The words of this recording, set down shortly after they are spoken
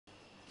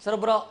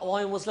सरबराह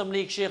अवामी मुस्लिम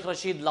league Sheikh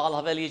Rashid लाल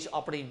हवेली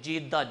अपनी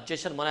जीत का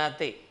जश्न मनाया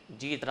ते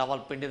जीत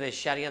रावलपिंडी के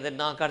शहरियों के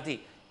ना करती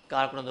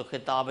कारकुनों के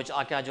खिताब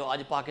आख्या जो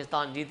अज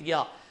पाकिस्तान जीत गया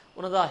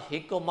उन्होंने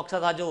एक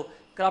मकसद है जो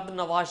करप्ट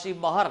नवाज शरीफ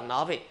बाहर ना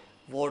आवे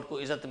वोट को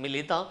इज्जत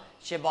मिली तो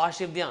शहबाज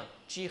शरीफ दियां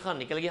चीखा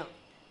निकल गया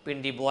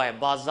पिंडी बुआए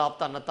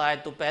बाज़ाब्ता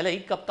नतायज तो पहले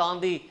ही कप्तान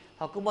की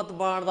हुकूमत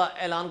बनाने का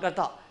ऐलान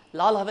करता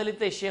लाल हवेली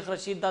ते शेख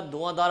रशीद का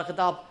दुआदार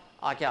खिताब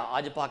आख्या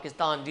अज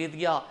पाकिस्तान जीत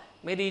गया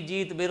मेरी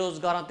जीत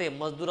बेरोजगारों ते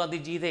मजदूरों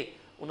की जीत है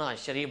उन्हें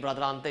शरीफ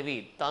बरदरान ते भी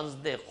तंज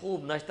दे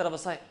खूब नश्तर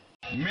वसाए।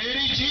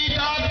 मेरी जीत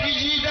आपकी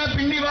जीत है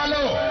पिंडी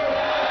वालों,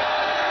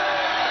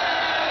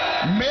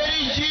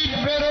 मेरी जीत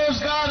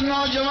बेरोजगार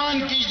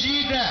नौजवान की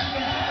जीत है,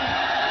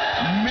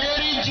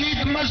 मेरी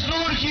जीत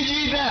मजदूर की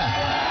जीत है।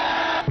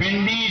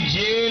 पिंडी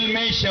जेल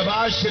में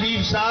शहबाज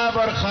शरीफ साहब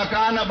और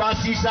खाकान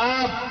अब्बासी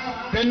साहब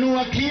तेनू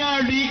अखियां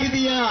उड़ीक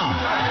दिया।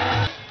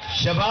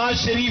 शहबाज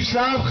शरीफ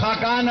साहब,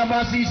 खाकान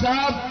अब्बासी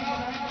साहब,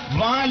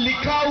 वहां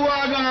लिखा हुआ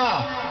गा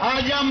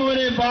आजा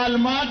मोरे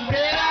बालमा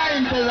तेरा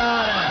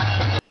इंतजार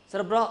है।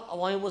 सरबराह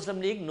अवामी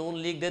मुस्लिम लीग नून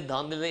लीग के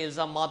धांधली के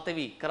इल्जामात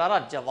भी करारा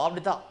जवाब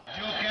दिता।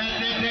 जो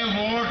कहते थे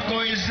वोट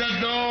को इज्जत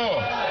दो,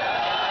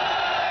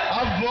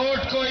 अब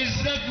वोट को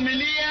इज्जत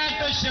मिली है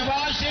तो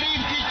शहबाज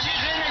शरीफ की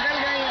चीखें निकल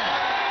गई है।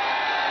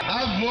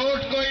 अब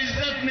वोट को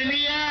इज्जत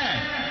मिली है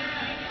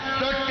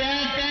तो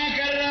टैं टैं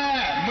कर रहा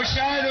है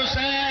मुशाहिद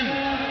हुसैन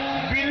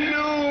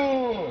बिल्लू।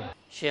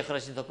 शेख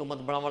रशीद हुकूमत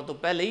बनाने तो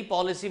पहले ही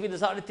पॉलिसी भी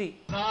दिसाड़ी थी।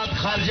 साथ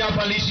खारजा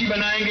पॉलिसी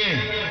बनाएंगे,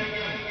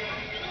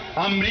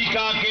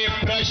 अमेरिका के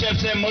प्रेशर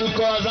से मुल्क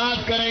को आजाद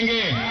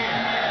करेंगे,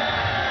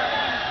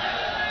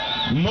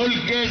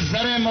 मुल्क के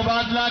ज़र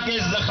मुबादला के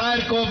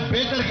ज़खायर को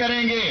बेहतर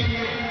करेंगे,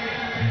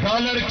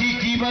 डॉलर की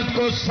कीमत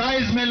को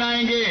साइज में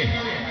लाएंगे।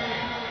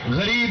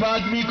 गरीब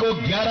आदमी को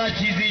 11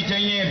 चीजें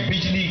चाहिए,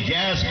 बिजली,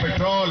 गैस,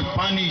 पेट्रोल,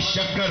 पानी,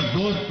 शक्कर,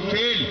 दूध,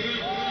 तेल।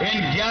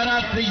 इन 11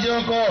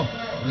 चीजों को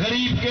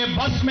गरीब के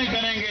बस में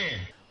करेंगे।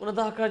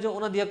 उन्होंने आखिर जो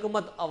उन्होंने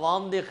हुकूमत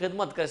अवाम की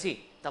खिदमत करसी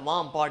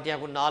तमाम पार्टियां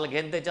को नाल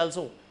घेनते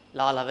चलसूं।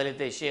 लाल हवेली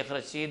ते शेख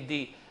रशीद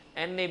दी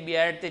NAB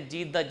ते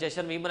जीत का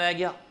जश्न भी मनाया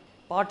गया।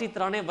 पार्टी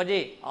तराने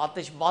वजह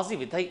आतिशबाजी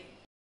भी थी।